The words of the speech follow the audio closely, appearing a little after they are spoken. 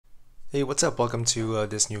Hey, what's up? Welcome to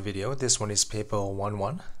this new video. This one is paper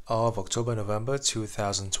 1-1 of October-November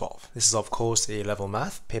 2012. This is of course A-level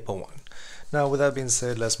math, paper 1. Now with that being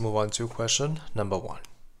said, let's move on to question number 1.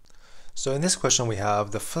 So in this question we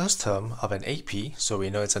have the first term of an AP, so we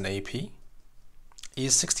know it's an AP,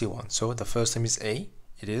 is 61. So the first term is A,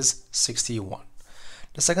 it is 61.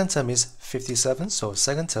 The second term is 57, so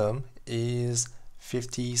second term is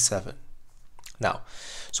 57. Now,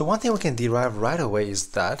 so one thing we can derive right away is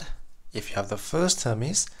that if you have the first term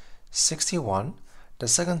is 61, the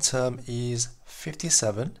second term is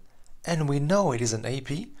 57, and we know it is an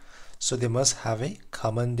AP, so they must have a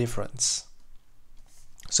common difference.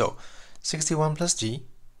 So 61 plus D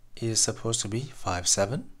is supposed to be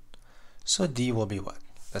 57, so D will be what?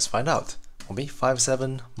 Let's find out. It will be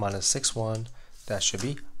 57 minus 61, that should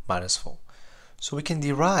be minus 4. So we can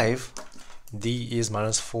derive D is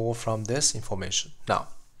minus 4 from this information. Now,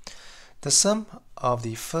 the sum of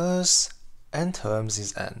the first n terms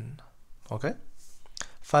is n. Okay?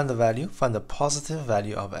 Find the positive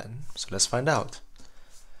value of n. So let's find out.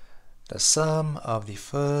 The sum of the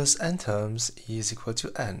first n terms is equal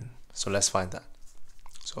to n. So let's find that.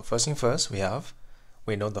 So first thing first, we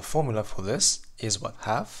know the formula for this is what?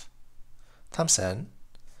 Half times n,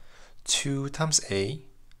 2 times a,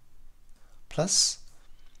 plus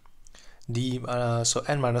d, so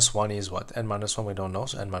n minus 1 is what? N minus 1 we don't know,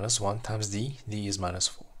 so n minus 1 times d is minus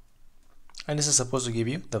 4. And this is supposed to give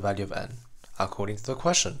you the value of n, according to the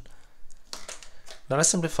question. Now let's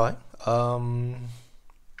simplify.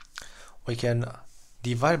 We can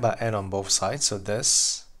divide by n on both sides, so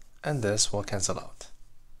this and this will cancel out,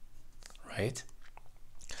 right?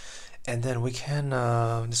 And then we can,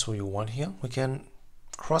 this is what you want here, we can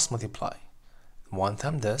cross multiply. 1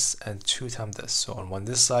 times this and 2 times this. So on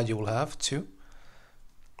this side you will have 2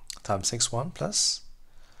 times 61 plus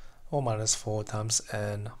or minus 4 times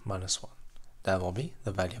n minus 1. That will be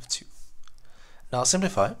the value of 2. Now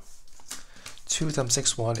simplify. 2 times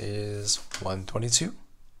 61 is 122.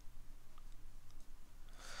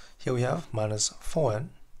 Here we have minus 4n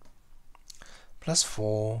plus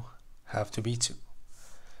 4 have to be 2.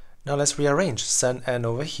 Now let's rearrange. Send n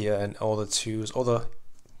over here and all the 2's, all the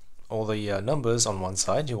numbers on one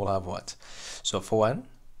side, you will have what? So 4n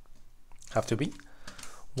have to be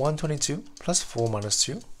 122 plus 4 minus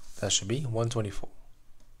 2, that should be 124.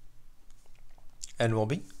 N will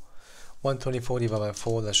be 124 divided by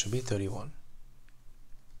 4, that should be 31.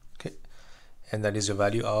 Okay, and that is your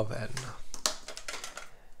value of n.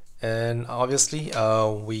 And obviously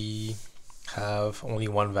we have only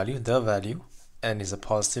one value, the value, n is a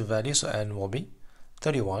positive value, so n will be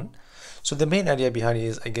 31. So the main idea behind it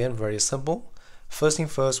is, again, very simple. First thing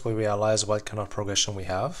first, we realize what kind of progression we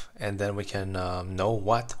have, and then we can know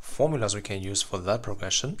what formulas we can use for that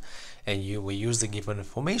progression, and we use the given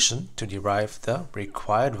information to derive the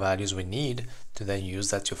required values we need to then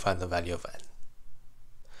use that to find the value of n.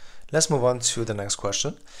 Let's move on to the next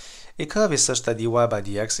question. A curve is such that dy by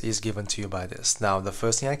dx is given to you by this. Now the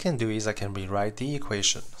first thing I can do is I can rewrite the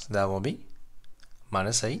equation. So that will be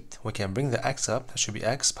minus 8. We can bring the x up, that should be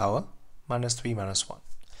x power minus 3 minus 1.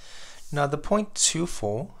 Now the point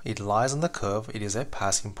 24, it lies on the curve. It is a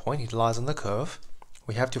passing point. It lies on the curve.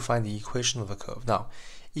 We have to find the equation of the curve. Now,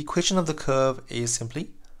 equation of the curve is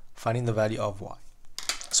simply finding the value of y.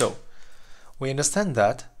 So we understand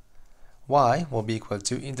that y will be equal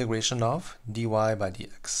to integration of dy by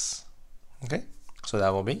dx. Okay, so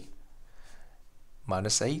that will be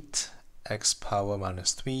minus 8 x power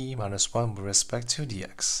minus 3 minus 1 with respect to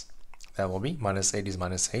dx. That will be minus 8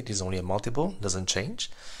 is only a multiple, doesn't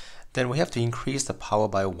change. Then we have to increase the power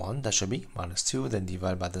by 1, that should be minus 2, then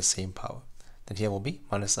divide by the same power. Then here will be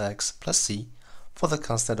minus x plus c for the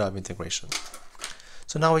constant of integration.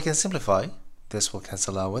 So now we can simplify. This will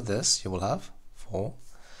cancel out with this. You will have 4.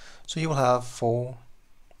 So you will have 4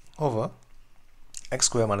 over x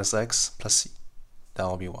squared minus x plus c. That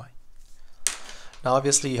will be y. Now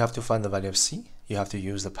obviously you have to find the value of c. You have to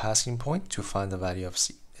use the passing point to find the value of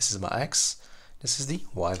c. This is my x, this is the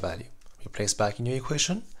y value. Replace back in your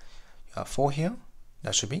equation. You have 4 here,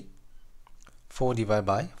 that should be 4 divided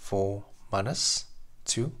by 4 minus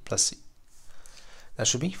 2 plus c. That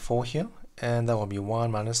should be 4 here, and that will be 1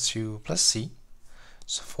 minus 2 plus c.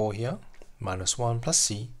 So 4 here, minus 1 plus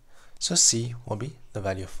c. So c will be the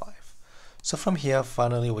value of 5. So from here,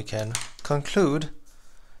 finally, we can conclude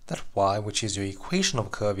that y, which is your equation of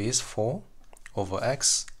curve, is 4 over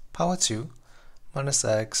x power 2 minus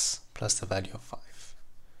x plus the value of 5.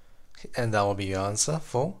 Okay, and that will be your answer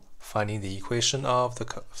for finding the equation of the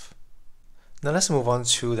curve. Now let's move on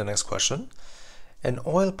to the next question. An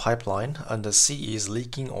oil pipeline under sea is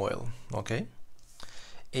leaking oil. Okay.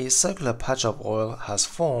 A circular patch of oil has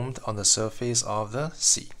formed on the surface of the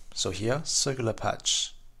sea. So here, circular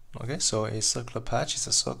patch. Okay, so a circular patch is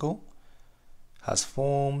a circle, has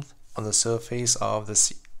formed on the surface of the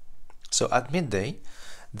sea. So at midday,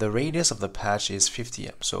 the radius of the patch is 50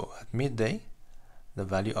 m. So at midday, the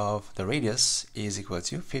value of the radius is equal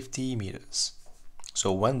to 50 meters.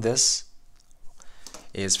 So when this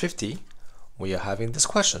is 50, we are having this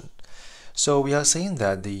question. So we are saying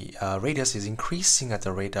that the radius is increasing at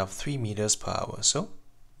a rate of 3 meters per hour. So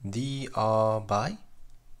dr by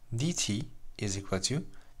dt is equal to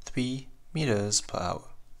 3 meters per hour.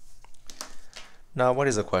 Now, what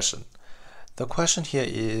is the question? The question here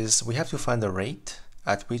is we have to find the rate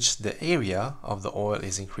at which the area of the oil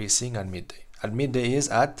is increasing at midday. At midday is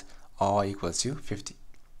at r equals to 50.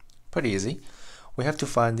 Pretty easy. We have to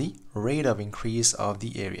find the rate of increase of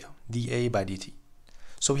the area, dA by dt.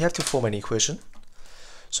 So we have to form an equation.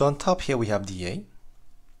 So on top here we have dA.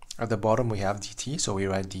 At the bottom we have dt, so we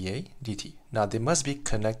write dA dt. Now they must be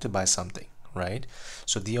connected by something, right?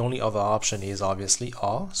 So the only other option is obviously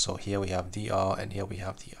r. So here we have dr and here we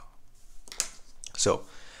have dr. So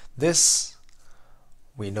this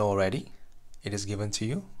we know already. It is given to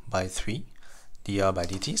you by 3 dr by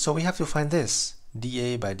dt. So we have to find this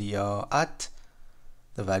dA by dr at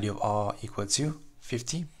the value of r equal to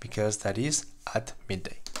 50 because that is at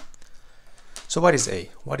midday. So what is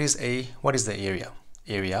A? What is A? What is the area?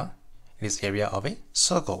 Area, it is area of a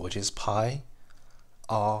circle, which is pi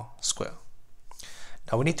r square.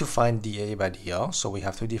 Now we need to find dA by dr, so we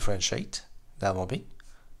have to differentiate. That will be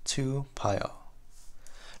 2 pi r.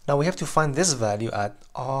 Now we have to find this value at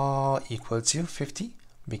r equal to 50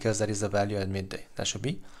 because that is the value at midday. That should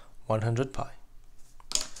be 100 pi.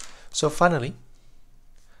 So finally,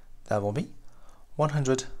 that will be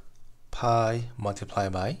 100 pi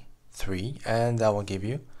multiplied by 3, and that will give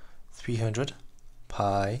you 300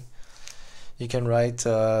 pi. You can write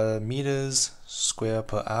meters square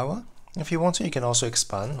per hour. If you want to, you can also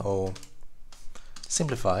expand or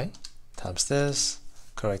simplify. Times this,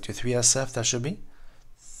 correct to 3SF, that should be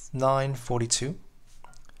 942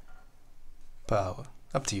 per hour.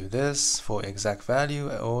 Up to you. This for exact value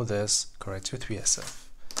or this correct to 3SF.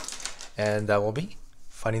 And that will be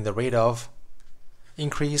finding the rate of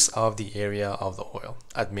increase of the area of the oil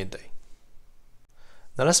at midday.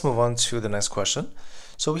 Now let's move on to the next question.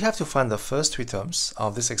 So we have to find the first 3 terms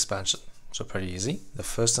of this expansion. So pretty easy. The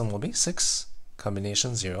first term will be 6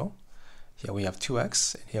 combination 0. Here we have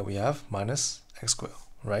 2x and here we have minus x squared,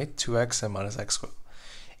 right? 2x and minus x squared.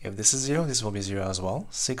 If this is 0, this will be 0 as well.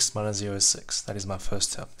 6 minus 0 is 6. That is my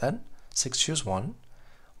first term. Then 6 choose 1.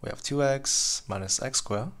 We have 2x minus x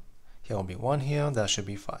squared. Here will be 1 here. That should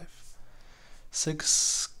be 5.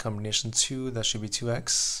 6 combination 2, that should be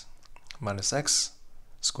 2x minus x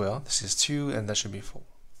squared. This is 2 and that should be 4.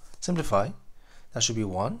 Simplify. That should be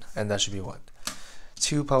 1 and that should be what?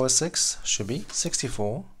 2 power 6 should be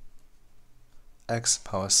 64. X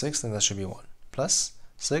power 6, then that should be 1. Plus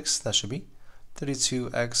 6, that should be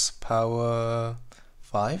 32x power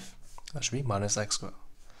 5. That should be minus x squared.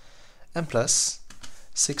 And plus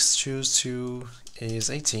 6 choose 2 is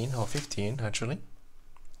 18 or 15 actually.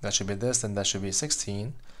 That should be this, then that should be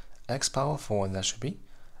 16 x power 4, and that should be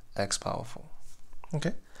x power 4.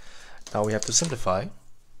 Okay, now we have to simplify.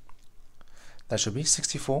 That should be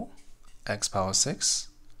 64 x power 6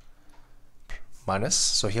 minus,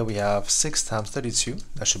 so here we have 6 times 32,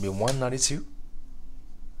 that should be 192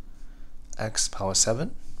 x power 7,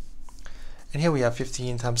 and here we have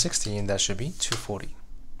 15 times 16, that should be 240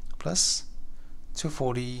 plus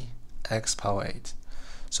 240 x power 8.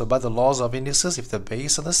 So by the laws of indices, if the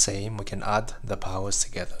base are the same, we can add the powers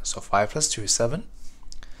together. So 5 plus 2 is 7,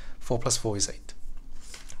 4 plus 4 is 8.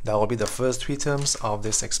 That will be the first 3 terms of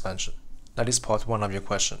this expansion. That is part 1 of your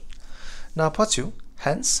question. Now part 2,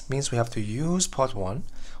 hence, means we have to use part 1.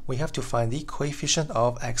 We have to find the coefficient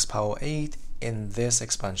of x power 8 in this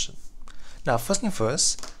expansion. Now first thing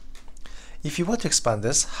first, if you were to expand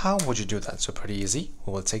this, how would you do that? So pretty easy.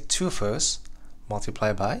 We will take 2 first,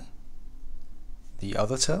 multiply by the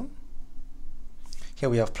other term. Here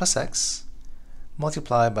we have plus x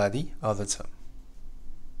multiplied by the other term.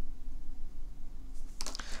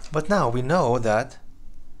 But now we know that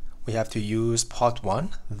we have to use part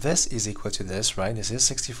 1. This is equal to this, right? This is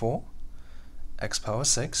 64 x power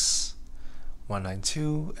 6,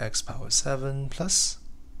 192 x power 7 plus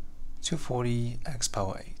 240 x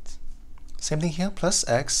power 8. Same thing here, plus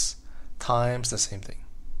x times the same thing.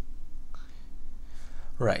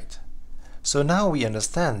 Right. So now we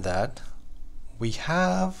understand that we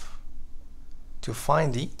have to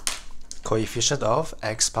find the coefficient of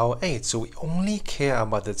x power 8. So we only care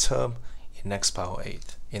about the term in x power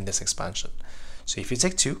 8. in this expansion. So if you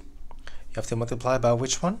take 2, you have to multiply by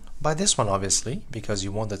which one? By this one, obviously, because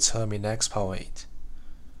you want the term in x power 8.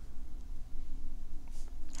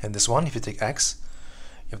 And this one, if you take x,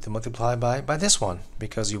 you have to multiply by this one,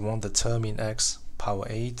 because you want the term in x power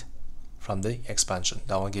 8 from the expansion.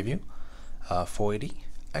 That will give you 480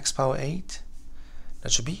 x power 8.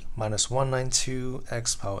 That should be minus 192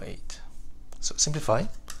 x power 8. So simplify.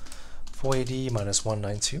 480 minus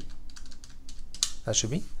 192. That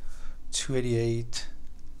should be 288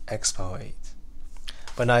 x power 8.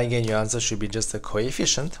 But now again, your answer should be just the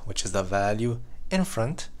coefficient, which is the value in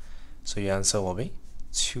front. So your answer will be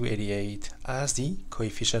 288 as the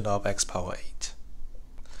coefficient of x power 8.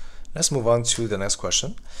 Let's move on to the next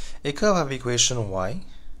question. A curve of equation y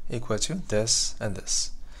equal to this and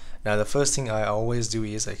this. Now the first thing I always do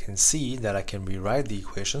is I can see that I can rewrite the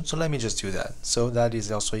equation, so let me just do that. So that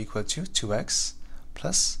is also equal to 2x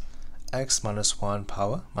plus x minus 1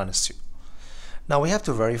 power minus 2. Now we have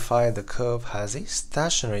to verify the curve has a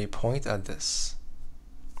stationary point at this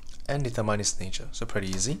and determine its nature. So pretty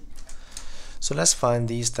easy. So let's find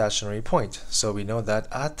the stationary point. So we know that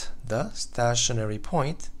at the stationary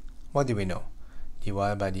point, what do we know? dy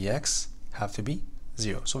by dx have to be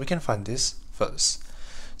 0. So we can find this first.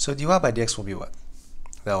 So dy by dx will be what?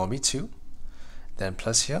 That will be 2. Then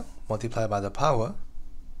plus here, multiply by the power.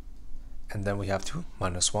 And then we have to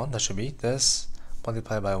minus 1. That should be this.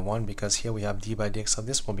 Multiply by 1, because here we have d by dx of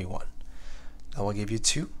this will be 1. That will give you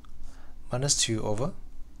 2 minus 2 over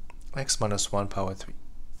x minus 1 power 3.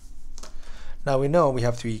 Now we know we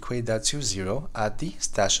have to equate that to 0 at the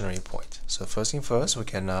stationary point. So first thing first, we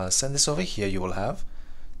can send this over here. You will have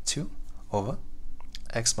 2 over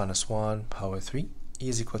x minus 1 power 3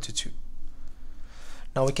 is equal to 2.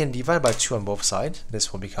 Now we can divide by 2 on both sides.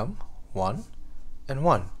 This will become 1 and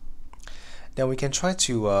 1. Then we can try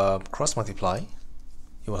to cross multiply.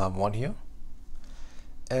 You will have 1 here,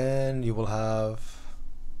 and you will have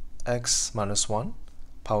x minus 1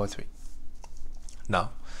 power 3.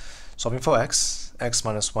 Now solving for x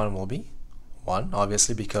minus 1 will be 1,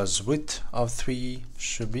 obviously, because root of 3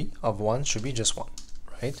 should be, of 1 should be just 1,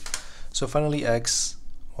 right? So finally x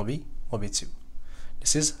will be 2.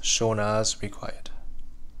 This is shown as required.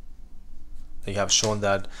 You have shown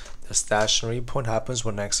that the stationary point happens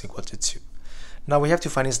when x equal to 2. Now we have to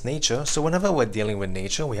find its nature. So whenever we're dealing with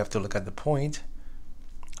nature, we have to look at the point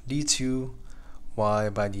d2 y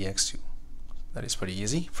by dx2. That is pretty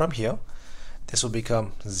easy. From here, this will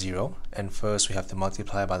become 0, and first we have to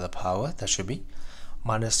multiply by the power. That should be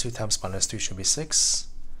minus 2 times minus 3 should be 6.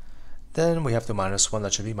 Then we have to minus 1,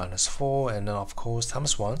 that should be minus 4, and then of course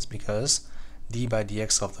times 1, because d by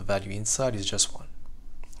dx of the value inside is just 1.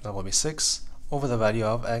 That will be 6 over the value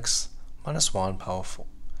of x minus 1 power 4.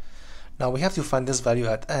 Now we have to find this value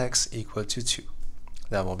at x equal to 2.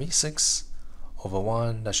 That will be 6 over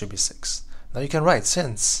 1, that should be 6. Now you can write,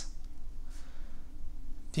 since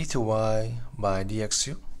d2y by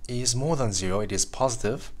dx2 is more than 0, it is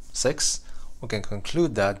positive 6, we can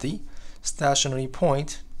conclude that the stationary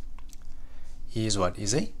point is what?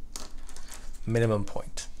 Is a minimum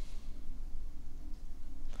point.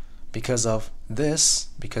 Because of this,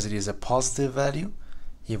 because it is a positive value,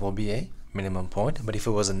 it will be a minimum point, but if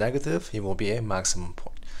it was a negative, it will be a maximum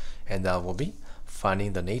point. And that will be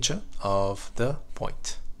finding the nature of the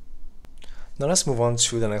point. Now let's move on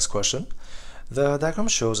to the next question. The diagram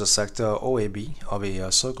shows a sector OAB of a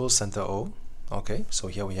circle center O. Okay, so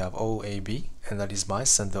here we have OAB, and that is my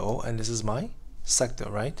center O, and this is my sector,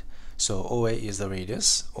 right? So OA is the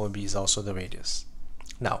radius, OB is also the radius.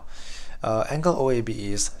 Now, angle OAB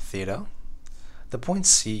is theta. The point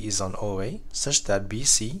C is on OA, such that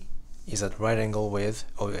BC is at right angle with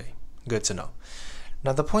OA. Good to know.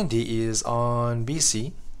 Now the point D is on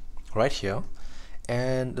BC, right here,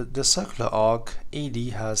 and the circular arc AD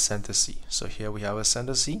has center C. So here we have a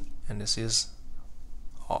center C, and this is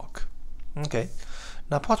arc. Okay,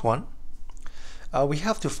 now part 1, we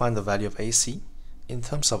have to find the value of AC in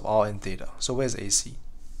terms of R and theta. So where's AC?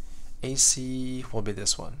 AC will be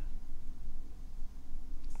this one.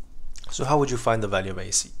 So how would you find the value of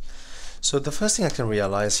AC? So the first thing I can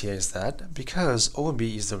realize here is that because OB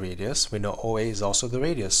is the radius, we know OA is also the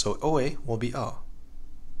radius, so OA will be R.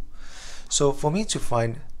 So for me to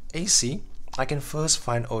find AC, I can first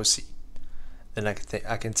find OC. Then I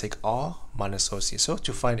can take R minus OC. So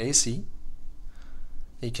to find AC,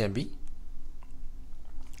 it can be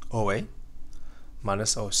OA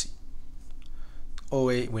minus OC.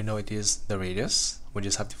 OA, we know it is the radius. We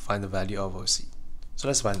just have to find the value of OC. So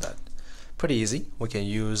let's find that. Pretty easy. We can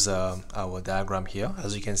use our diagram here.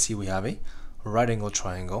 As you can see, we have a right angle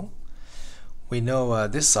triangle. We know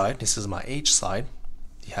this side, this is my H side,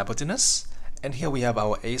 the hypotenuse, and here we have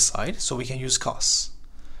our A side, so we can use cos.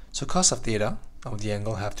 So cos of theta of the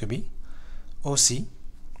angle have to be OC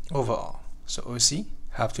over R. So OC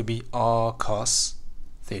have to be R cos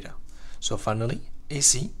theta. So finally,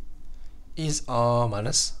 AC is R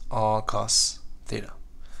minus R cos theta.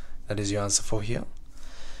 That is your answer for here.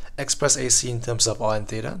 Express AC in terms of R and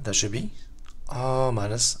theta, that should be R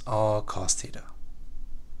minus R cos theta.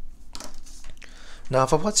 Now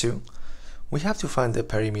for part 2, we have to find the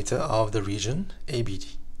perimeter of the region ABD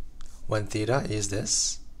when theta is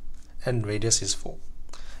this and radius is 4,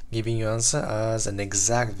 giving your answer as an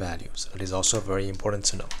exact value. So it is also very important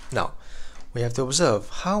to know. Now we have to observe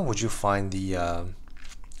how would you find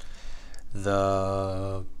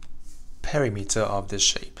the perimeter of this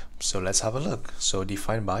shape. So let's have a look. So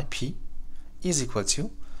defined by P is equal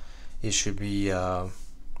to, it should be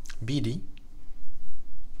BD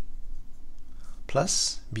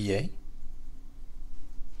plus BA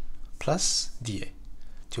plus DA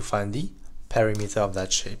to find the perimeter of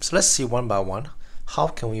that shape. So let's see one by one, how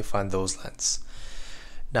can we find those lengths?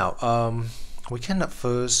 Now we can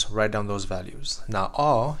first write down those values. Now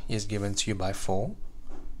R is given to you by 4.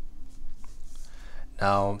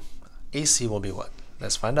 Now AC will be what?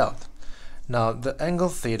 Let's find out. Now the angle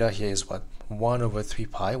theta here is what? 1 over 3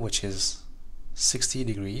 pi, which is 60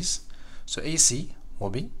 degrees. So AC will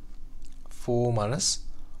be 4 minus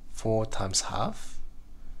 4 times half.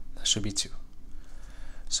 That should be 2.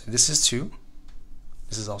 So if this is 2,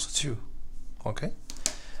 this is also 2. Okay.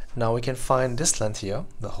 Now we can find this length here,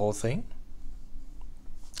 the whole thing.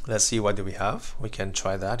 Let's see, what do we have? We can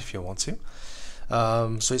try that if you want to.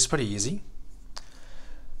 So it's pretty easy.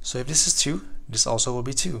 So if this is 2, this also will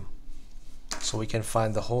be 2. So we can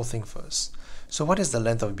find the whole thing first. So what is the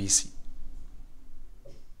length of BC?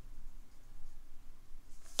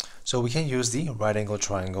 So we can use the right angle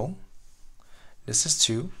triangle. This is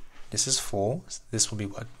 2, this is 4. This will be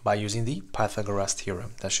what? By using the Pythagoras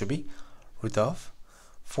theorem. That should be root of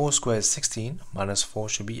 4 squared is 16 minus 4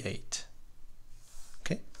 should be 8.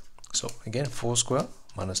 Okay, so again 4 square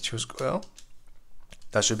minus 2 square,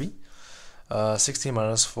 that should be 16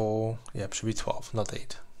 minus 4, yeah, should be 12, not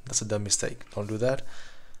 8. That's a dumb mistake. Don't do that.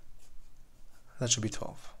 That should be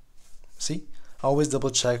 12. See? Always double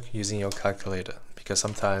check using your calculator, because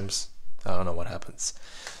sometimes I don't know what happens.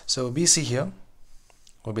 So BC here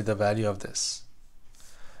will be the value of this.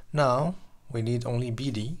 Now we need only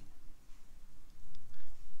BD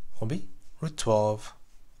will be root 12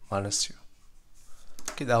 minus 2.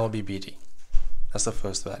 Okay, that will be BD. That's the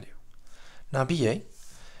first value. Now BA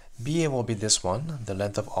will be this one, the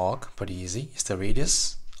length of arc, pretty easy. It's the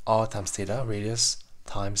radius, r times theta, radius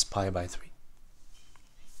times pi by 3.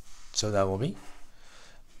 So that will be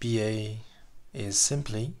BA is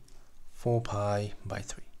simply 4 pi by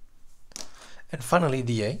 3. And finally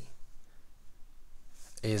DA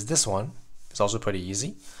is this one. It's also pretty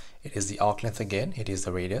easy. It is the arc length again, it is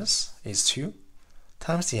the radius, is 2,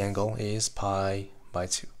 times the angle is pi by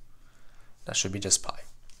 2. That should be just pi.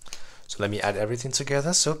 So let me add everything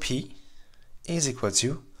together. So P is equal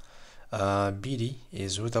to BD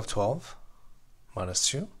is root of 12 minus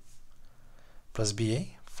 2 plus BA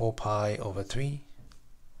 4 pi over 3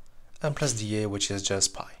 and plus DA, which is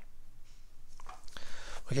just pi.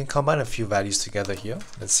 We can combine a few values together here.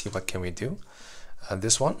 Let's see what can we do.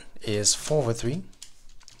 This one is 4 over 3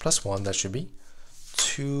 plus 1, that should be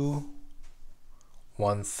 2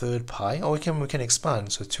 1/3 pi, or we can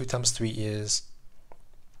expand. So 2 times 3 is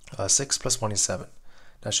 6 plus 1 is 7.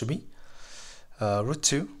 That should be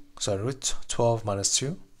root 12 minus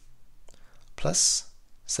 2 plus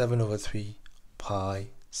 7 over 3 pi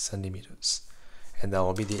centimeters. And that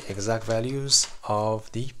will be the exact values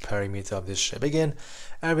of the perimeter of this shape. Again,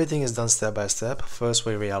 everything is done step by step. First,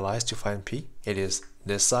 we realize to find P, it is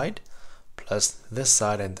this side plus this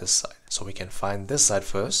side and this side. So we can find this side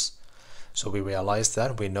first. So we realize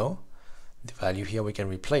that we know the value here we can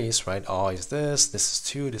replace, right? R is this is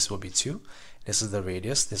 2, this will be 2. This is the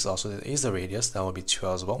radius, this also is the radius, that will be 2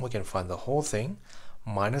 as well. We can find the whole thing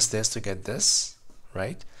minus this to get this,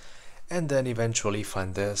 right? And then eventually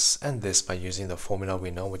find this and this by using the formula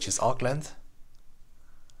we know, which is arc length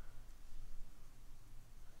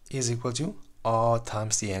is equal to R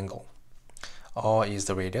times the angle. R is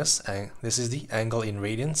the radius, and this is the angle in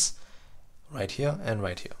radians right here and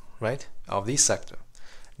right here, right, of the sector.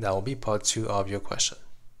 That will be part 2 of your question.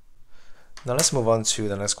 Now let's move on to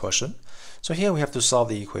the next question. So here we have to solve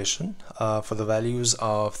the equation for the values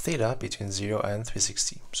of theta between 0 and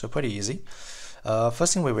 360. So pretty easy.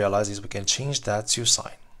 First thing we realize is we can change that to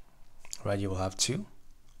sine, right? You will have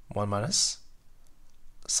 1 minus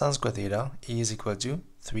sine squared theta is equal to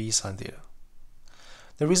 3 sine theta.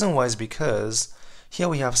 The reason why is because here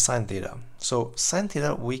we have sine theta. So sine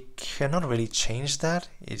theta, we cannot really change that.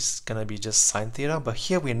 It's gonna be just sine theta, but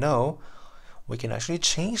here we know we can actually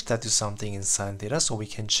change that to something in sine theta, so we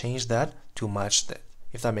can change that to match that,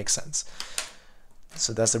 if that makes sense.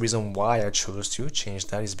 So that's the reason why I chose to change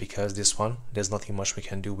that, is because this one, there's nothing much we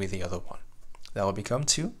can do with the other one. That will become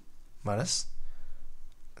 2 minus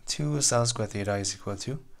 2 sine squared theta is equal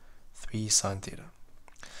to 3 sine theta.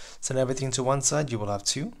 Send everything to one side, you will have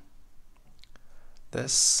 2.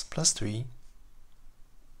 This plus 3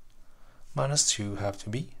 minus 2 have to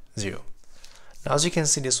be 0. Now as you can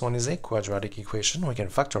see, this one is a quadratic equation. We can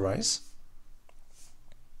factorize.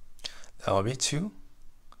 That will be 2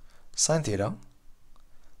 sine theta.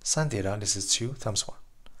 Sine theta, this is 2 times 1.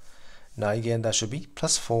 Now again, that should be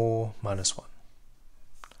plus 4 minus 1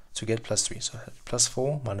 to get plus 3. So plus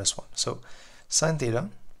 4 minus 1. So sine theta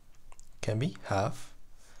can be half,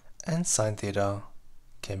 and sine theta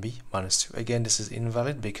can be minus 2. Again, this is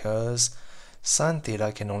invalid because sine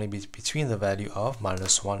theta can only be between the value of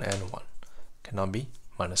minus 1 and 1. Cannot be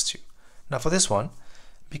minus 2. Now for this one,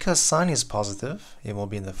 because sine is positive, it will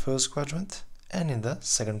be in the first quadrant and in the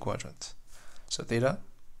second quadrant. So theta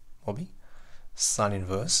will be sine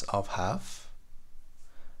inverse of half.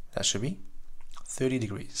 That should be 30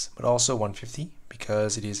 degrees, but also 150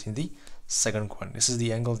 because it is in the second quadrant. This is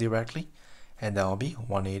the angle directly, and that will be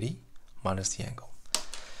 180 minus the angle.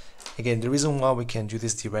 Again, the reason why we can do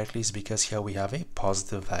this directly is because here we have a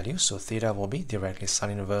positive value, so theta will be directly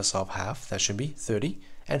sine inverse of half. That should be 30,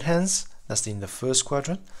 and hence that's in the first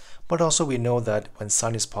quadrant. But also we know that when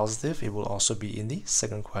sine is positive, it will also be in the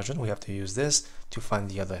second quadrant. We have to use this to find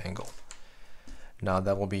the other angle. Now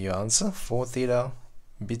that will be your answer for theta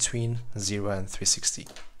between 0 and 360.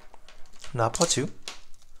 Now part 2.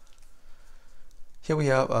 Here we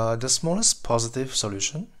have the smallest positive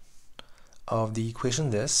solution of the equation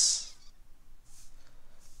this,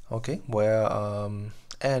 okay, where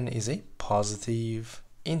n is a positive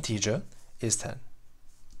integer, is 10.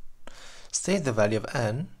 State the value of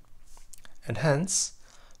n, and hence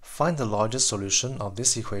find the largest solution of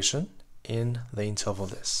this equation in the interval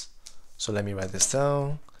this. So let me write this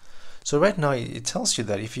down. So right now it tells you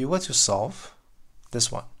that if you were to solve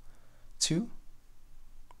this one, 2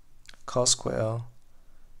 cos square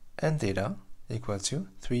n theta equal to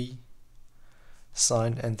 3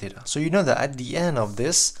 sine n theta. So you know that at the end of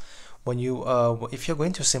this, when you if you're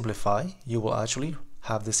going to simplify, you will actually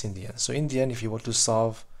have this in the end. So in the end, if you were to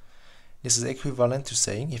solve, this is equivalent to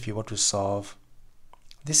saying if you were to solve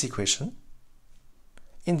this equation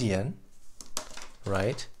in the end,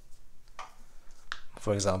 right?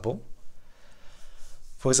 For example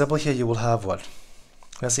here you will have what?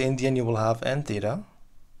 Let's say in the end you will have n theta.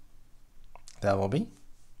 That will be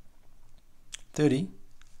 30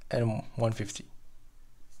 and 150.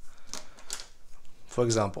 For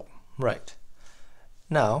example, right?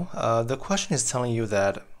 Now the question is telling you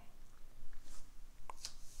that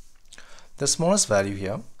the smallest value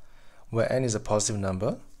here, where n is a positive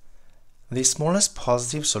number, the smallest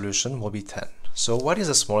positive solution will be 10. So what is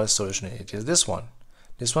the smallest solution? It is this one.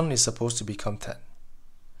 This one is supposed to become 10.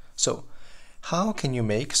 So how can you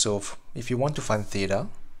make, so if you want to find theta,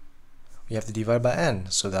 we have to divide by n.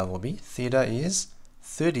 So that will be theta is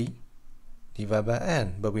 30 divided by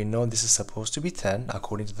n. But we know this is supposed to be 10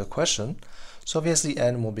 according to the question. So obviously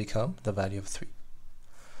n will become the value of 3.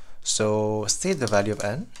 So state the value of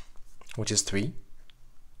n, which is 3.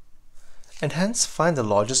 And hence find the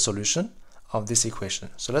largest solution of this equation.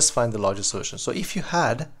 So let's find the largest solution. So if you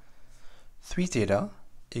had 3 theta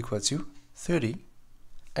equal to 30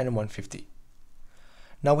 and 150.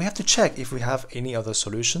 Now we have to check if we have any other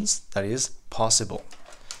solutions that is possible.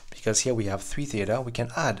 Because here we have 3 theta, we can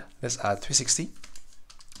add. Let's add 360.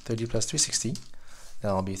 30 plus 360,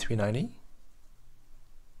 that will be 390.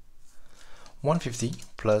 150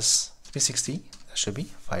 plus 360, that should be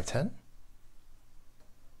 510.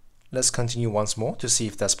 Let's continue once more to see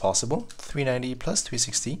if that's possible. 390 plus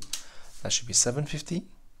 360, that should be 750.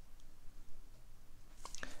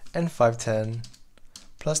 And 510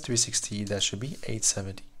 plus 360, that should be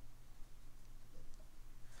 870.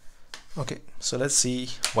 Okay, so let's see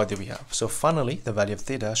what do we have. So finally, the value of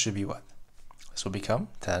theta should be what? This will become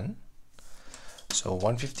 10. So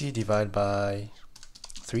 150 divided by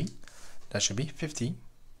 3, that should be 50.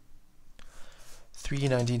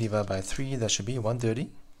 390 divided by 3, that should be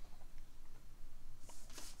 130.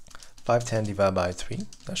 510 divided by 3,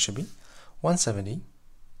 that should be 170.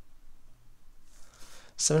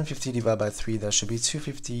 750 divided by 3, that should be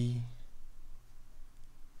 250.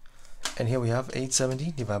 And here we have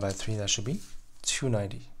 870 divided by 3, that should be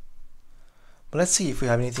 290. But let's see if we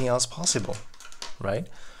have anything else possible. right?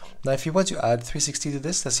 Now if you were to add 360 to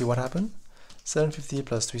this, let's see what happened. 750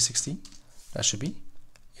 plus 360, that should be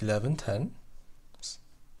 1110.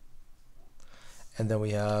 And then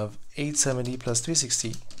we have 870 plus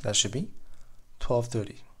 360, that should be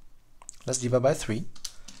 1230. Let's divide by 3.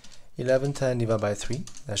 1110 divided by 3,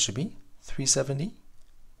 that should be 370.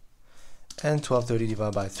 And 1230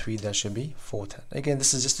 divided by 3, that should be 410. Again,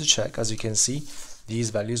 this is just to check. As you can see, these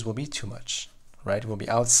values will be too much, right? It will be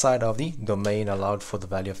outside of the domain allowed for the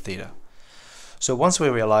value of theta. So once we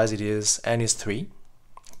realize it is n is 3,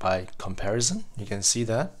 by comparison, you can see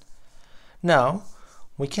that. Now,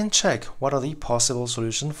 we can check what are the possible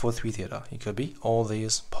solutions for 3 theta. It could be all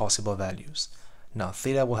these possible values. Now,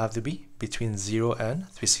 theta will have to be between 0 and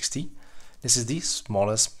 360. This is the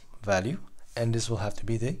smallest value, and this will have to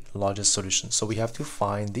be the largest solution. So we have to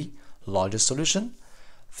find the largest solution.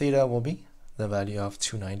 Theta will be the value of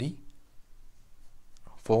 290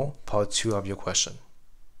 for part 2 of your question.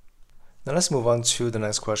 Now let's move on to the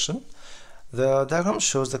next question. The diagram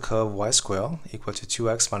shows the curve y squared equal to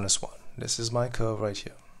 2x minus 1. This is my curve right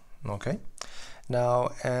here. Okay.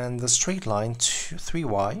 Now, and the straight line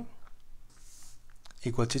 3y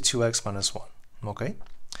equal to 2x minus 1. Okay.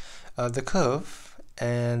 The curve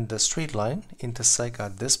and the straight line intersect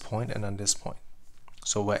at this point and at this point.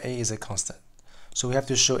 So where a is a constant. So we have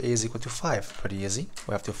to show a is equal to 5. Pretty easy.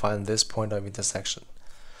 We have to find this point of intersection.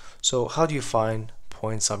 So how do you find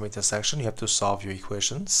points of intersection? You have to solve your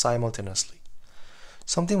equation simultaneously.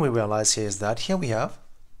 Something we realize here is that here we have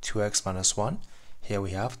 2x minus 1. Here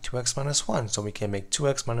we have 2x minus 1. So we can make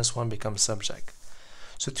 2x minus 1 become subject.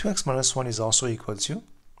 So 2x minus 1 is also equal to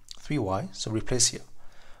 3y. So replace here.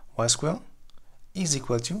 Y squared is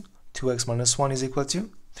equal to 2x minus 1 is equal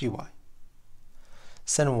to 3y.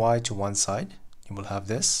 Send y to one side. You will have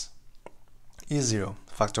this is 0.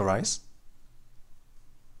 Factorize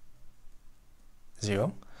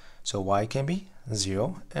 0. So y can be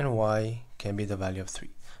 0 and y can be the value of 3.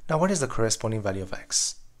 Now what is the corresponding value of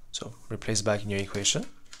x? So replace back in your equation.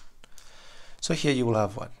 So here you will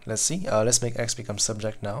have what? Let's see. Let's make x become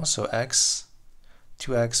subject now. So x,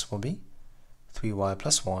 2x will be 3y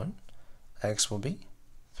plus 1. X will be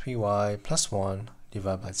 3y plus 1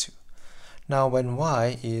 divided by 2. Now when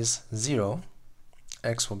y is 0,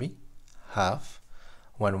 x will be half.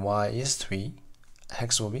 When y is 3,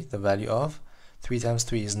 x will be the value of 3 times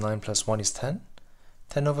 3 is 9 plus 1 is 10.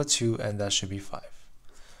 10 over 2, and that should be 5.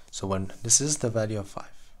 So when this is the value of 5,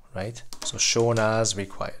 right? So shown as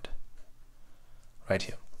required. Right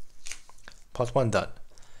here. Part 1 done.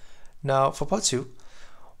 Now for part 2,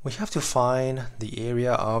 we have to find the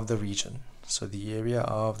area of the region. So the area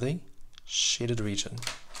of the shaded region.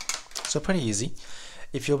 So pretty easy.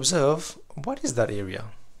 If you observe, what is that area?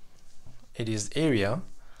 It is area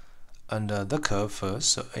under the curve first.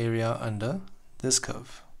 So area under this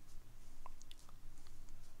curve.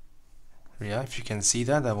 Yeah, if you can see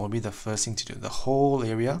that, that will be the first thing to do. The whole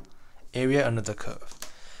area under the curve.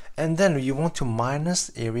 And then you want to minus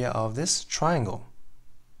area of this triangle.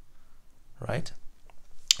 Right?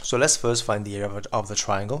 So let's first find the area of the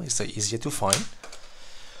triangle. It's easier to find.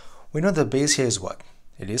 We know the base here is what?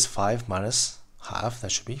 It is 5 minus half.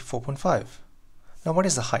 That should be 4.5. Now what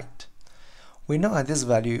is the height? We know at this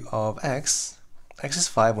value of x is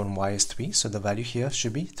 5 when y is 3. So the value here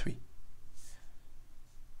should be 3.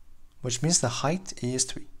 Which means the height is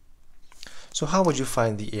 3. So how would you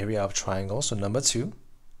find the area of triangle? So number 2,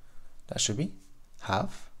 that should be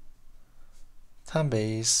half times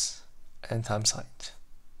base and times height.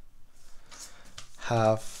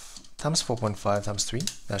 Half times 4.5 times 3,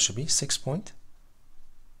 that should be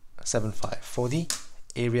 6.75 for the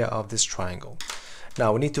area of this triangle.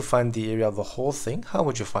 Now we need to find the area of the whole thing. How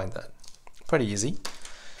would you find that? Pretty easy.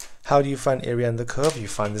 How do you find area in the curve? You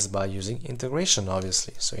find this by using integration,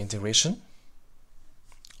 obviously. So integration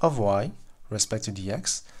of y respect to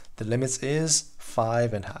dx. The limits is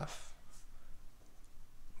 5.5.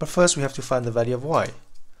 But first we have to find the value of y.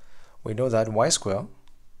 We know that y squared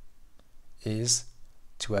is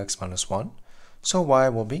 2x minus 1. So y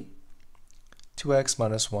will be 2x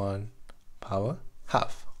minus 1 power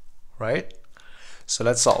half, right? So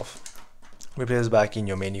let's solve. Replace back in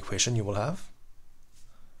your main equation. You will have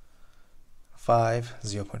 5,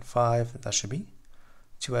 0.5, that should be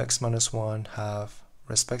 2x minus 1 half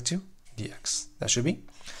respect to dx. That should be.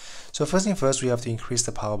 So first thing first, we have to increase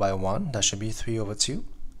the power by 1. That should be 3 over 2.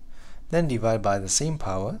 Then divide by the same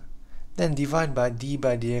power. Then divide by d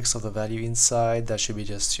by dx of the value inside. That should be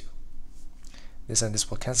just 2. This and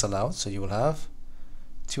this will cancel out. So you will have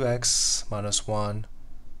 2x minus 1,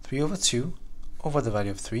 3 over 2 over the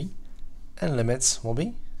value of 3. And limits will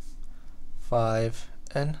be 5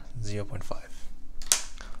 and 0.5.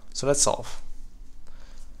 So let's solve.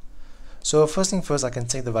 So first thing first, I can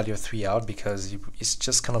take the value of 3 out because it's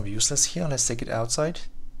just kind of useless here. Let's take it outside.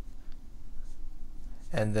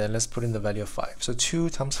 And then let's put in the value of 5. So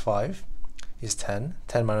 2 times 5 is 10.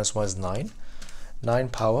 10 minus 1 is 9. 9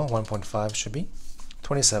 power 1.5 should be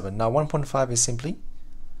 27. Now 1.5 is simply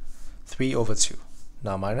 3 over 2.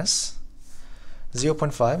 Now minus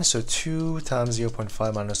 0.5. So 2 times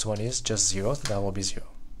 0.5 minus 1 is just 0. That will be 0.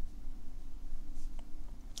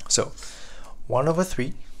 So 1 over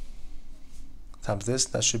 3 times this,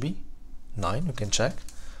 that should be 9. You can check.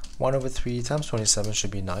 1 over 3 times 27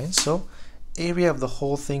 should be 9. So area of the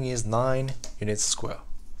whole thing is 9 units square.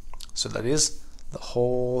 So that is the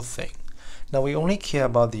whole thing. Now we only care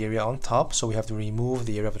about the area on top, so we have to remove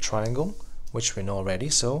the area of a triangle, which we know already.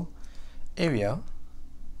 So area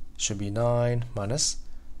should be 9 minus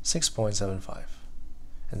 6.75,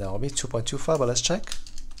 and that will be 2.25, but let's check.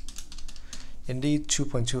 Indeed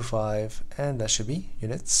 2.25, and that should be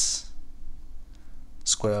units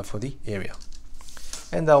square for the area.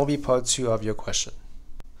 And that will be part 2 of your question.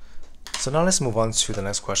 So now let's move on to the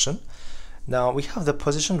next question. Now we have the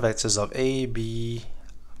position vectors of A, B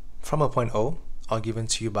from a point O are given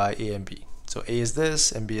to you by A and B. So A is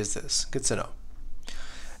this and B is this. Good to know.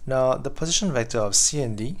 Now the position vector of C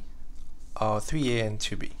and D are 3A and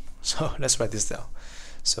 2B. So let's write this down.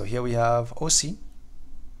 So here we have OC.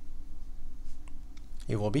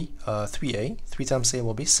 It will be 3A. 3 times A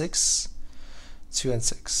will be 6. 2 and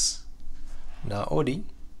 6. Now OD,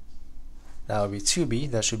 that will be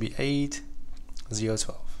 2B. That should be 8, 0,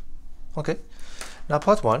 12. Okay. Now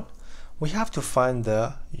part 1, we have to find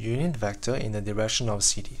the unit vector in the direction of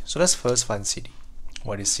CD. So let's first find CD.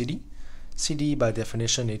 What is CD? CD by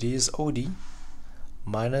definition it is OD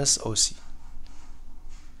minus OC.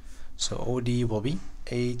 So OD will be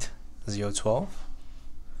 8, 0, 12.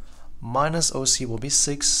 Minus OC will be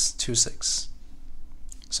 6, 2, 6.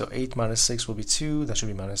 So 8 minus 6 will be 2, that should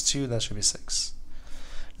be minus 2, that should be 6.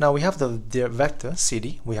 Now we have the vector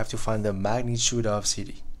CD, we have to find the magnitude of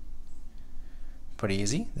CD. Pretty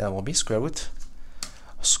easy, that will be square root.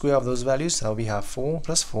 Square of those values, that will be 4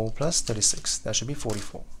 plus 4 plus 36, that should be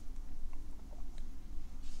 44.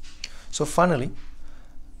 So finally,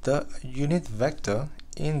 the unit vector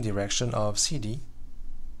in direction of CD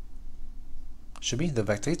should be the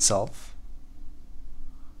vector itself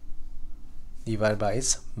divided by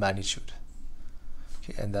its magnitude.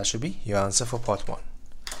 Okay, and that should be your answer for part 1.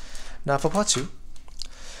 Now for part 2,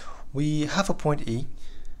 we have a point E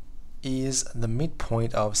is the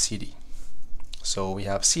midpoint of CD. So we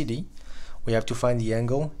have CD, we have to find the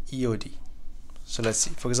angle EOD. So let's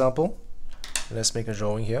see, for example, let's make a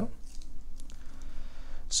drawing here.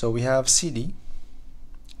 So we have CD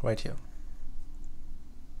right here,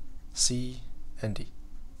 C and D.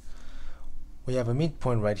 We have a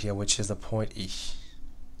midpoint right here, which is the point E.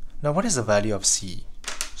 Now what is the value of CE?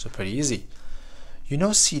 So pretty easy. You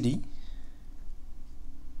know CD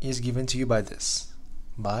is given to you by this,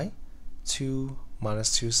 by 2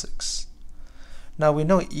 minus 2, 6. Now we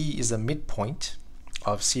know E is the midpoint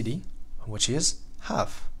of CD, which is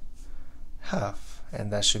half,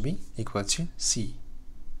 and that should be equal to C,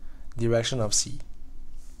 direction of C.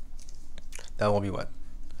 That will be what?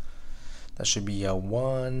 That should be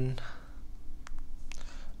 1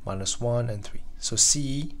 minus 1 and 3. So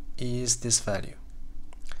C is this value.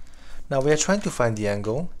 Now we are trying to find the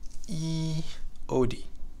angle EOD.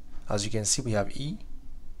 As you can see, we have EOD.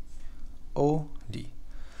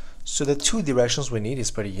 So the two directions we need is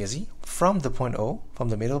pretty easy. From the point O, from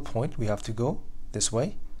the middle point, we have to go this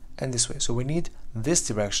way and this way. So we need this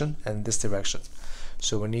direction and this direction.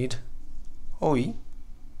 So we need OE.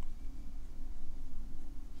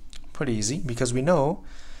 Pretty easy because we know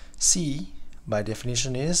C by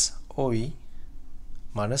definition is OE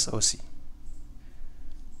minus OC.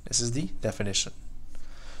 This is the definition.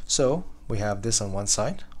 So we have this on one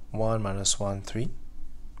side, 1 minus 1, 3.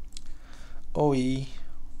 OE,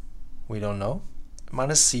 we don't know.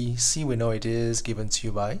 Minus C, C we know it is given to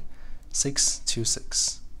you by 6, 2,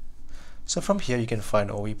 6. So from here you can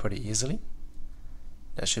find OE pretty easily.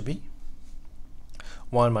 That should be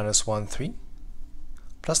 1 minus 1, 3,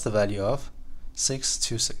 plus the value of 6,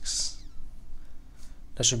 2, 6.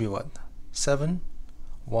 That should be what? 7,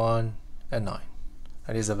 1, and 9.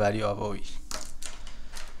 That is the value of OE.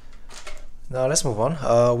 Now let's move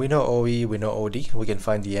on. We know OE, we know OD. We can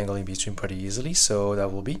find the angle in between pretty easily. So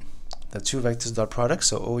that will be the two vectors dot product.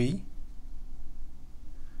 So OE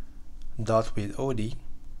dot with OD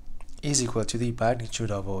is equal to the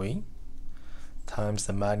magnitude of OE times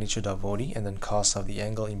the magnitude of OD, and then cos of the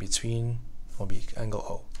angle in between will be angle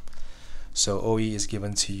O. So OE is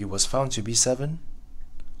given to you, was found to be 7,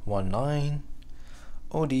 9.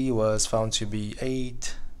 OD was found to be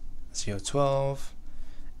 8, 0, 12,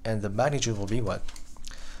 and the magnitude will be what?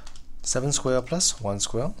 7 squared plus 1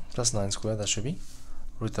 squared plus 9 squared, that should be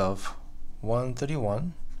root of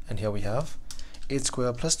 131, and here we have 8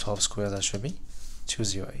 squared plus 12 squared, that should be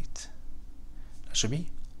 208. That should be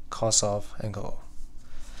cos of angle O.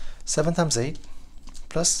 7 times 8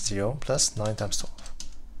 plus 0 plus 9 times 12.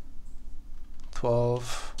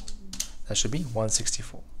 12, that should be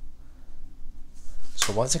 164.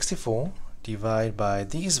 So 164 divided by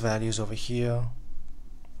these values over here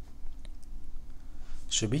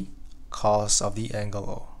should be cos of the angle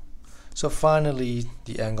O. So finally,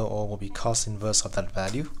 the angle O will be cos inverse of that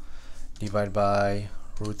value divided by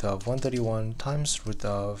root of 131 times root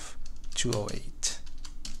of 208.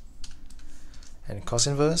 And cos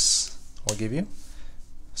inverse will give you,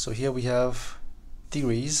 so here we have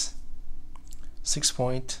degrees,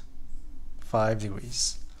 6.5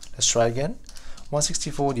 degrees. Let's try again.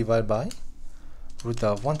 164 divided by root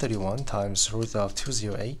of 131 times root of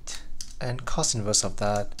 208, and cos inverse of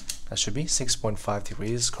that should be 6.5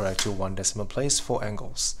 degrees, correct to 1 decimal place for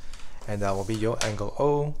angles. And that will be your angle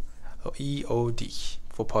O, or EOD,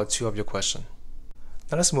 for part 2 of your question.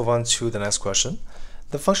 Now let's move on to the next question.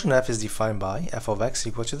 The function f is defined by f of x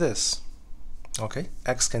equal to this. Okay,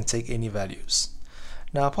 x can take any values.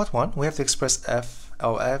 Now part 1, we have to express f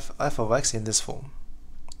of x in this form,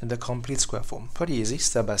 in the complete square form. Pretty easy,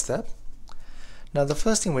 step by step. Now the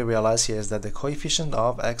first thing we realize here is that the coefficient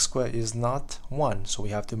of x squared is not 1, so we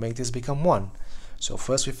have to make this become 1. So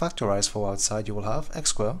first we factorize for outside, you will have x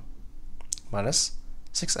squared minus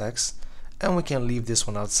 6x, and we can leave this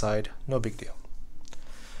one outside, no big deal.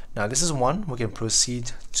 Now this is 1, we can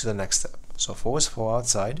proceed to the next step. So 4 is 4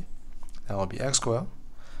 outside, that will be x squared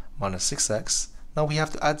minus 6x. Now we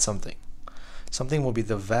have to add something. Something will be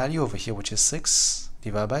the value over here, which is 6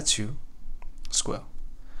 divided by 2 square.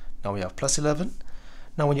 Now we have plus 11.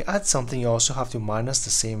 Now when you add something, you also have to minus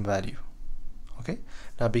the same value. Okay?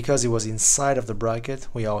 Now because it was inside of the bracket,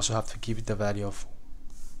 we also have to give it the value of 4.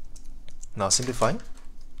 Now simplify.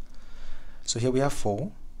 So here we have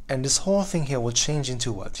 4. And this whole thing here will change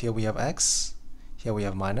into what? Here we have x. Here we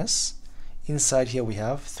have minus. Inside here we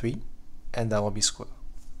have 3. And that will be square.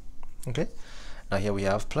 Okay? Now here we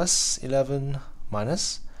have plus 11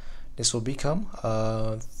 minus. This will become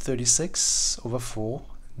 36 over 4.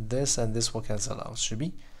 This and this will cancel out. Should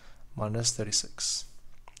be minus 36.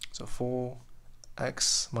 So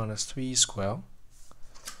 4x minus 3 square.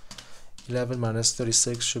 11 minus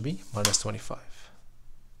 36 should be minus 25.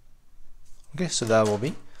 Okay, so that will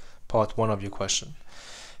be part 1 of your question.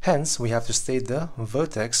 Hence, we have to state the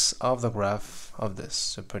vertex of the graph of this.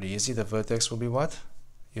 So pretty easy. The vertex will be what?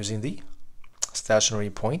 Using the stationary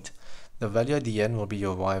point. The value at the end will be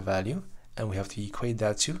your y value, and we have to equate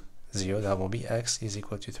that to 0. That will be x is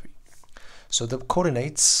equal to 3. So the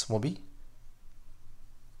coordinates will be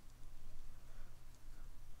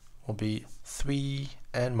 3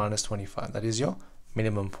 and minus 25. That is your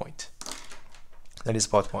minimum point. That is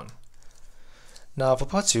part 1. Now for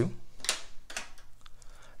part 2,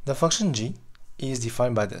 the function g is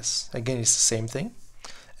defined by this. Again, it's the same thing.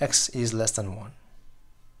 X is less than 1.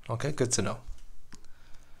 Okay, good to know.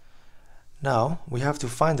 Now we have to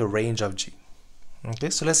find the range of g. Okay,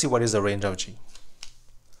 so let's see what is the range of g.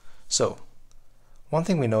 So one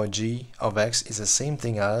thing we know, g of x is the same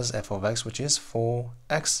thing as f of x, which is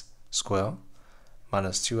 4x squared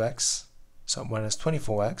minus 2x, so minus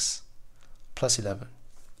 24x plus 11.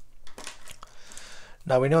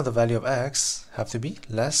 Now we know the value of x have to be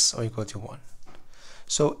less or equal to 1.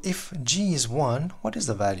 So if g is 1, what is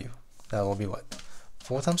the value? That will be what?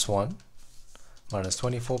 4 times 1 minus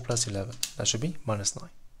 24 plus 11. That should be minus 9.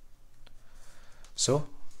 So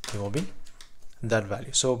it will be that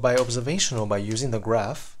value. So by observation or by using the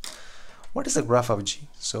graph, what is the graph of g?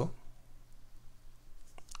 So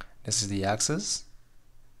this is the axis.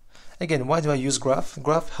 Again, why do I use graph?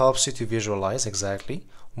 Graph helps you to visualize exactly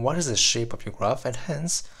what is the shape of your graph, and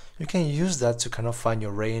hence you can use that to kind of find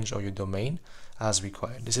your range or your domain as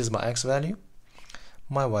required. This is my x value,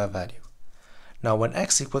 my y value. Now when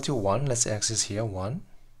x equal to 1, let's say x is here 1,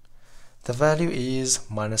 the value is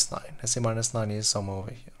minus 9. Let's say minus 9 is somewhere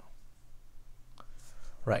over here.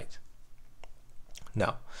 Right.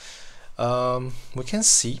 Now we can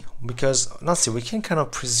see, we can kind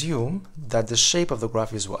of presume that the shape of the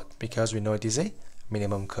graph is what? Because we know it is a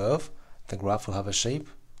minimum curve, the graph will have a shape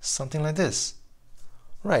something like this.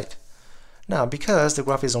 Right. Now because the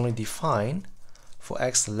graph is only defined for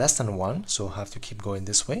x less than 1, so I have to keep going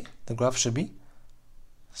this way, the graph should be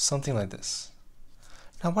something like this.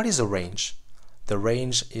 Now what is the range? The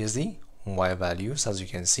range is the y values. As you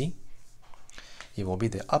can see, it will be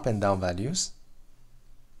the up and down values.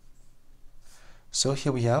 So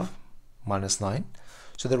here we have -9.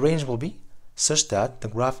 So the range will be such that the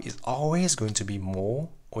graph is always going to be more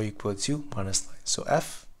or equal to -9. So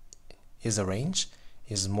f is a range,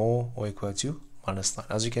 is more or equal to -9.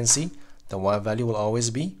 As you can see, the y value will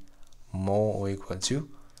always be more or equal to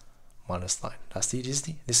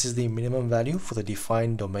 -9. This is the minimum value for the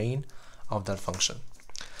defined domain of that function.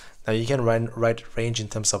 Now you can write range in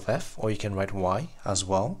terms of f, or you can write y as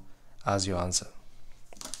well as your answer.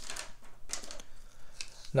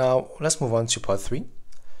 Now let's move on to part 3.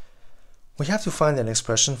 We have to find an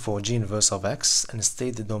expression for g inverse of x and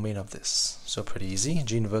state the domain of this. So pretty easy.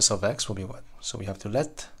 G inverse of x will be what? So we have to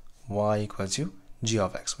let y equal to g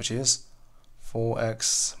of x, which is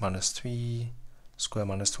 4x minus 3 square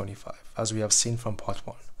minus 25, as we have seen from part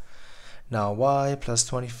 1. Now y plus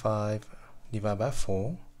 25 divided by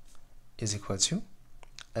 4 is equal to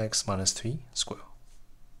x minus 3 square.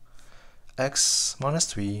 X minus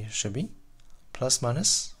 3 should be plus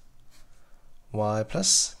minus y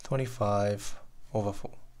plus 25 over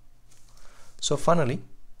 4. So finally,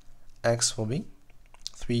 x will be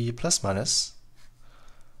 3 plus minus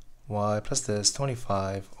y plus this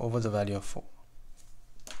 25 over the value of 4.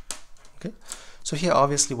 Okay, so here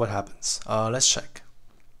obviously what happens? Let's check.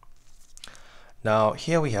 Now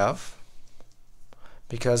here we have,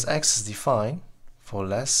 because x is defined for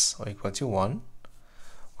less or equal to 1,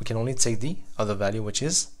 we can only take the other value, which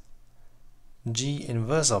is g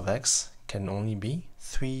inverse of x can only be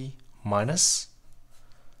 3 minus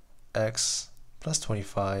x plus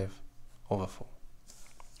 25 over 4.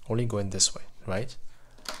 Only going this way, right?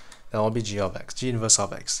 That will be g of x, g inverse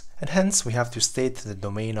of x. And hence we have to state the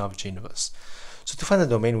domain of g inverse. So to find the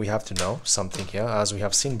domain, we have to know something here. As we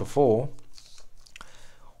have seen before,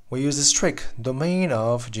 we use this trick. Domain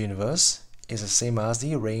of g inverse is the same as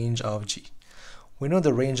the range of g. We know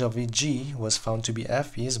the range of g was found to be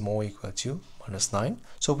f is more equal to -9.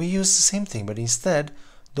 So we use the same thing, but instead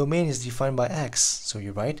domain is defined by x. So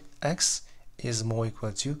you write x is more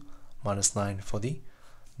equal to -9 for the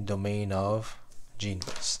domain of g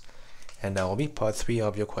inverse. And that will be part 3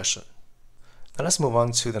 of your question. Now let's move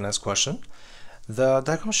on to the next question. The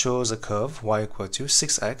diagram shows a curve y equal to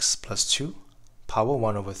 6x plus 2 power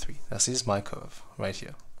 1 over 3. This is my curve right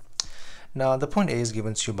here. Now the point A is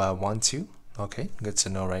given to you by 1, 2. Okay, good to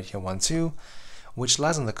know right here, 1, 2, which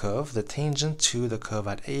lies on the curve, the tangent to the curve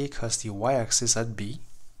at A cuts the y-axis at B.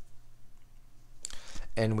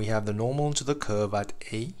 And we have the normal to the curve at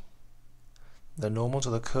A. The normal to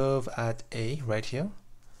the curve at A right here.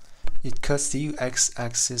 It cuts the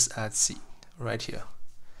x-axis at C right here.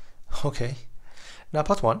 Okay, now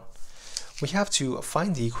part 1, we have to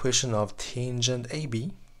find the equation of tangent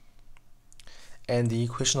AB and the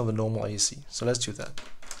equation of the normal AC. So let's do that.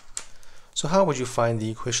 So how would you find the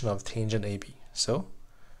equation of tangent AB? So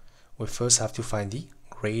we first have to find the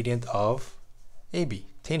gradient of AB,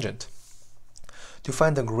 tangent. To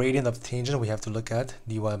find the gradient of tangent, we have to look at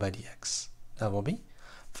dy by dx. That will be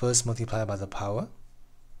first multiplied by the power,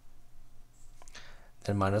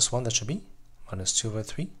 then -1, that should be -2 over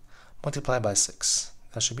 3, multiplied by 6.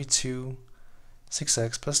 That should be 2,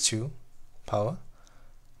 6x plus 2 power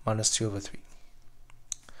 -2 over 3.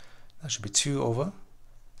 That should be 2 over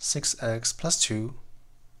 6x plus 2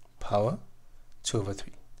 power 2 over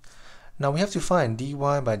 3. Now we have to find dy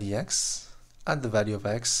by dx at the value of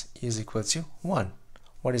x is equal to 1.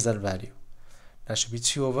 What is that value? That should be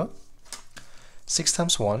 2 over 6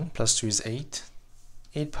 times 1 plus 2 is 8.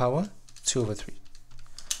 8 power 2 over 3.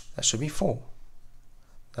 That should be 4.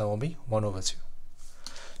 That will be 1 over 2.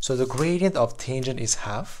 So the gradient of tangent is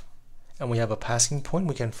half, and we have a passing point.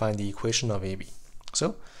 We can find the equation of AB.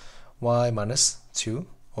 So y minus 2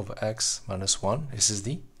 over x minus 1, this is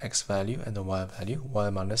the x value, and the y value, y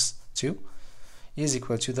minus 2, is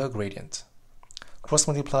equal to the gradient. Cross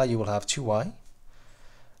multiply, you will have 2y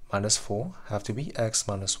minus 4 have to be x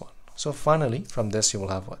minus 1. So finally, from this you will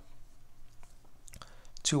have what?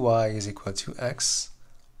 2y is equal to x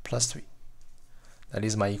plus 3. That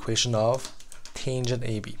is my equation of tangent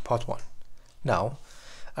AB, part 1. Now,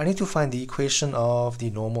 I need to find the equation of the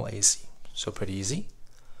normal AC. So pretty easy.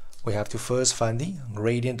 We have to first find the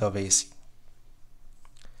gradient of AC,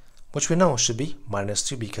 which we know should be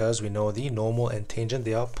 -2 because we know the normal and tangent,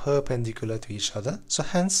 they are perpendicular to each other. So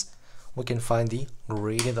hence, we can find the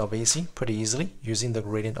gradient of AC pretty easily using the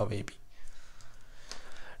gradient of AB.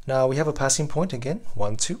 Now we have a passing point again,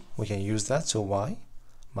 1, 2. We can use that. So y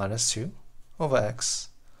minus 2 over x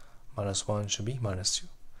minus 1 should be -2.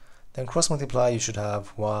 Then cross multiply, you should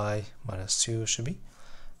have y minus 2 should be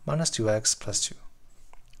minus 2x plus 2.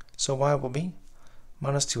 So y will be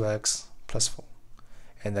minus 2x plus 4.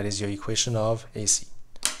 And that is your equation of AC.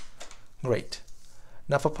 Great.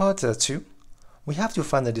 Now for part 2, we have to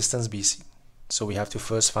find the distance BC. So we have to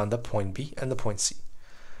first find the point B and the point C.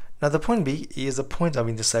 Now the point B is the point of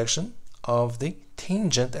intersection of the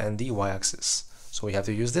tangent and the y-axis. So we have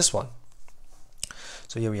to use this one.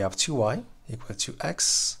 So here we have 2y equal to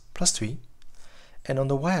x plus 3. And on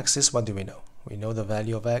the y-axis, what do we know? We know the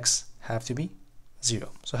value of x have to be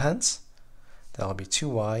 0. So hence, that will be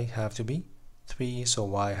 2y have to be 3. So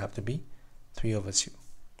y have to be 3 over 2.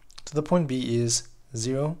 So the point B is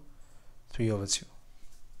 0, 3 over 2.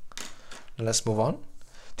 Now let's move on.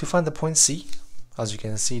 To find the point C, as you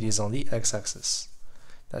can see, it is on the x-axis.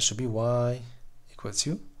 That should be y equal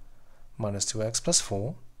to minus 2x plus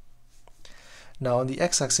 4. Now on the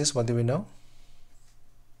x-axis, what do we know?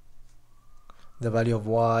 The value of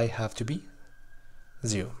y have to be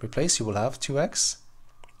 0. Replace, you will have 2x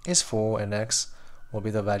is 4 and x will be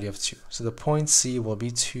the value of 2. So the point C will be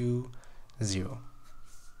 2, 0.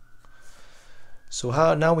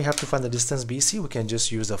 So now we have to find the distance BC. We can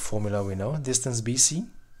just use the formula we know. Distance BC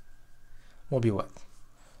will be what?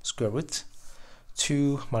 Square root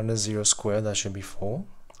 2 minus 0 squared, that should be 4,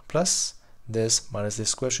 plus this minus this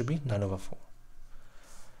square should be 9 over 4.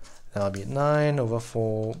 That will be 9 over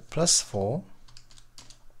 4 plus 4.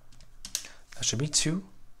 That should be 2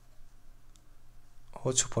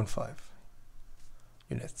 or 2.5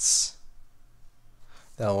 units.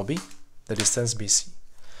 That will be the distance BC.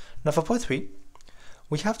 Now for part 3,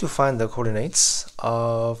 we have to find the coordinates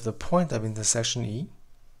of the point of intersection E.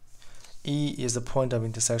 E is the point of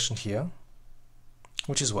intersection here,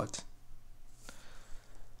 which is what?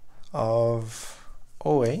 Of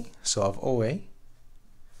OA, so of OA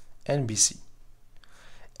and BC.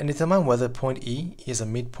 And determine whether point E is a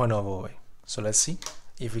midpoint of OA. So let's see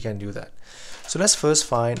if we can do that. So let's first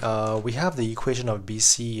find, we have the equation of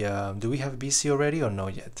BC. Do we have BC already or no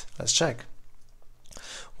yet? Let's check.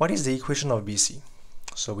 What is the equation of BC?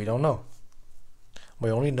 So we don't know.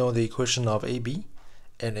 We only know the equation of AB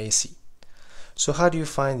and AC. So how do you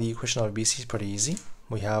find the equation of BC? It's pretty easy.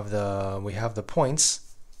 We have the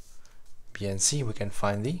points B and C. We can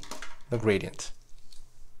find the gradient.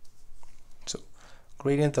 So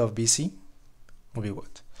gradient of BC will be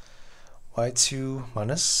what? y2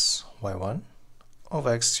 minus y1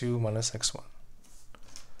 over x2 minus x1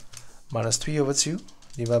 minus 3 over 2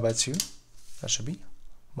 divided by 2. That should be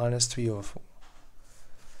minus 3 over 4.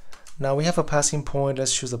 Now we have a passing point.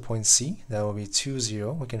 Let's choose the point C. That will be 2,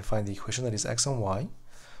 0. We can find the equation that is x and y.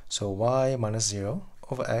 So y minus 0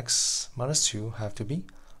 over x minus 2 have to be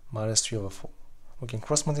minus 3 over 4. We can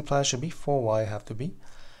cross multiply. It should be 4y have to be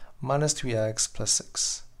minus 3x plus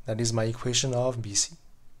 6. That is my equation of BC.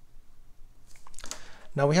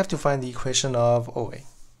 Now we have to find the equation of OA.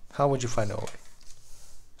 How would you find OA?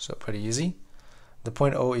 So pretty easy. The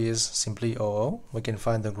point O is simply OO. We can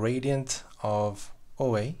find the gradient of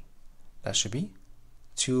OA. That should be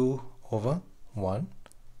 2 over 1.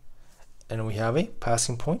 And we have a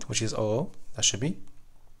passing point, which is OO. That should be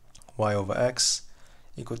y over x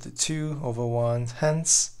equal to 2 over 1.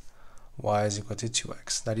 Hence, y is equal to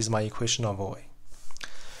 2x. That is my equation of OA.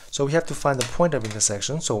 So we have to find the point of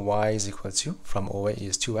intersection. So y is equal to, from OA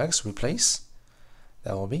is 2x, replace.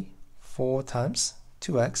 That will be 4 times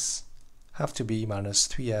 2x have to be minus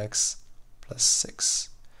 3x plus 6.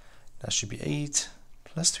 That should be 8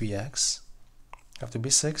 plus 3x have to be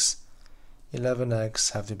 6.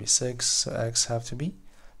 11x have to be 6. So x have to be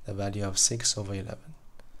the value of 6 over 11.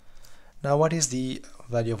 Now what is the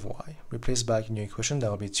value of y? Replace back in your equation. That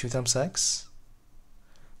will be 2 times x.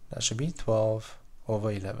 That should be 12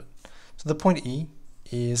 over 11. So the point E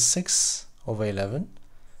is 6 over 11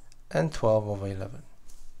 and 12 over 11.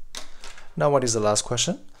 Now what is the last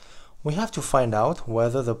question? We have to find out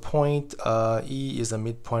whether the point E is the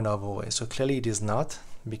midpoint of OA. So clearly it is not,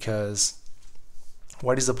 because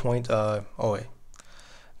what is the point OA?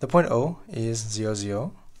 The point O is 0,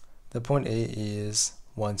 0. The point A is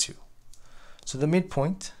 1, 2. So the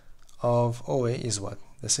midpoint of OA is what?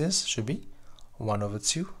 Should be 1 over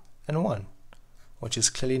 2 and 1. Which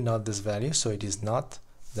is clearly not this value, so it is not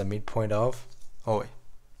the midpoint of OA.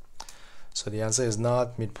 So the answer is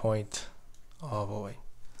not midpoint of OA.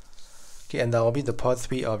 Okay, and that will be the part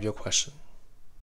 3 of your question.